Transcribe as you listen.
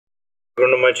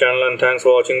Welcome to my channel and thanks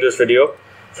for watching this video.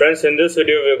 Friends, in this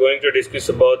video we are going to discuss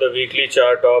about the weekly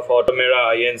chart of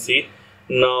Atomera Inc.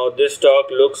 Now this stock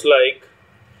looks like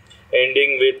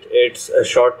ending with its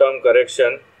short-term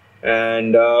correction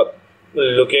and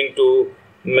looking to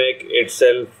make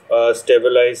itself a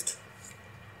stabilized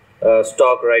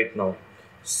stock right now.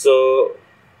 So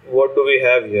what do we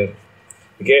have here?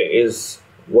 Okay, is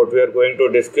what we are going to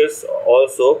discuss.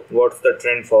 Also, what's the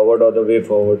trend forward or the way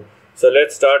forward. So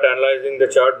let's start analyzing the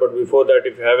chart, but before that,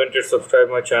 if you haven't yet subscribed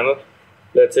my channel,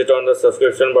 let's hit on the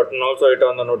subscription button. Also hit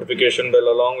on the notification bell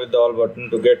along with the all button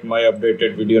to get my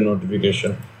updated video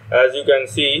notification. As you can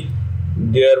see,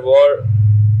 there were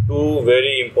two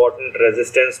very important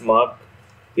resistance marks,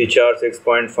 which are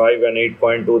 6.5 and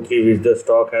 8.23, which the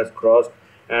stock has crossed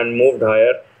and moved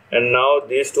higher, and now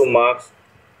these two marks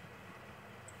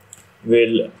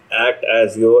will act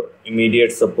as your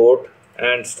immediate support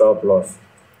and stop loss.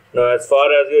 Now, as far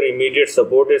as your immediate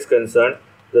support is concerned,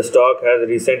 the stock has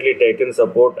recently taken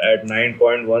support at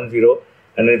 9.10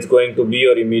 and it's going to be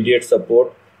your immediate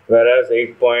support, whereas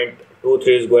 8.23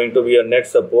 is going to be your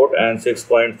next support and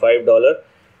 $6.5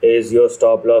 is your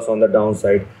stop loss on the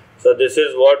downside. So this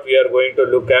is what we are going to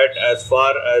look at as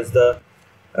far as the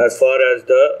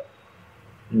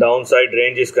downside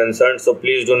range is concerned. So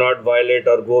please do not violate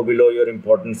or go below your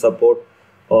important support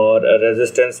or a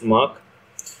resistance mark.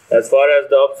 As far as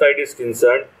the upside is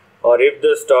concerned, or if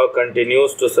the stock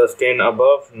continues to sustain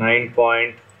above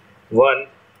 9.1,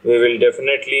 we will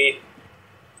definitely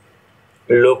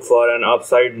look for an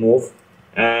upside move,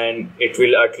 and it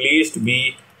will at least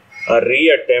be a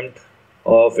reattempt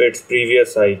of its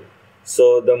previous high.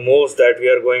 So the moves that we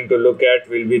are going to look at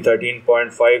will be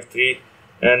 13.53,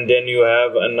 and then you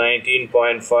have a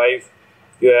 19.5,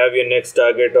 you have your next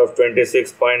target of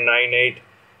 26.98,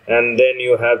 and then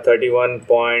you have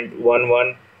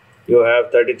 31.11, you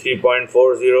have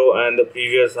 33.40, and the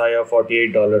previous high of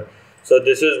 $48. So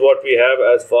this is what we have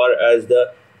as far as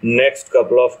the next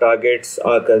couple of targets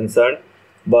are concerned.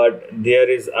 But there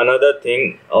is another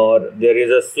thing, or there is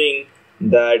a swing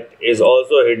that is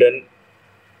also hidden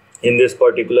in this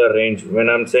particular range. When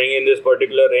I'm saying in this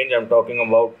particular range, I'm talking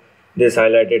about this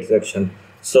highlighted section.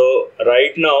 So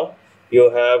right now you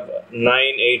have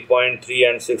 9, 8.3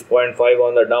 and 6.5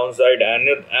 on the downside, and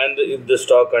if the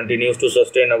stock continues to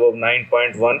sustain above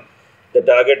 9.1, the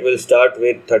target will start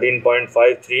with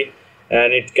 13.53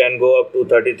 and it can go up to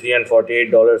 $33 and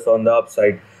 $48 on the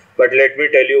upside. But let me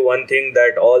tell you one thing,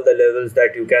 that all the levels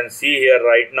that you can see here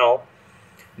right now,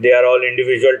 they are all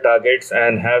individual targets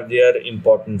and have their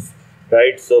importance,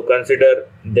 right? So consider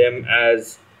them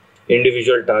as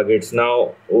individual targets.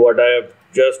 Now what I have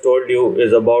just told you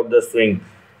is about the swing.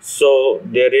 So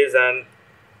there is a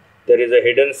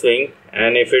hidden swing,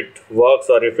 and if it works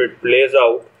or if it plays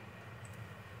out,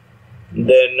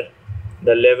 then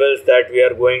the levels that we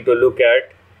are going to look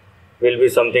at will be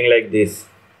something like this.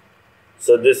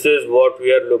 So this is what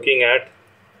we are looking at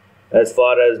as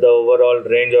far as the overall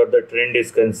range or the trend is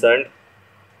concerned.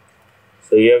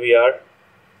 So here we are,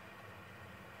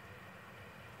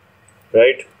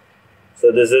 right?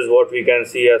 So this is what we can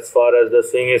see as far as the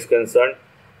swing is concerned.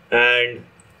 And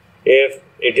if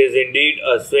it is indeed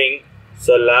a swing,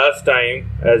 so last time,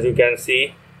 as you can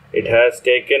see, it has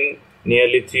taken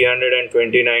nearly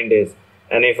 329 days.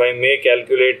 And if I may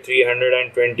calculate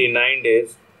 329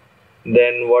 days,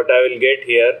 then what I will get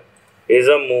here is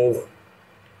a move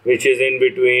which is in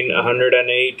between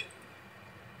 108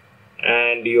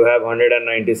 and you have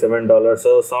 $197.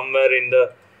 So somewhere in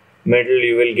the middle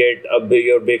you will get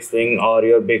your big swing or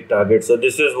your big target. So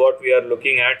this is what we are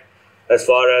looking at as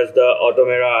far as the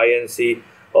Atomera Inc.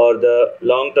 or the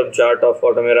long-term chart of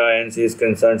Atomera Inc. is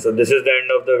concerned. So this is the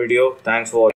end of the video. Thanks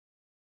for watching.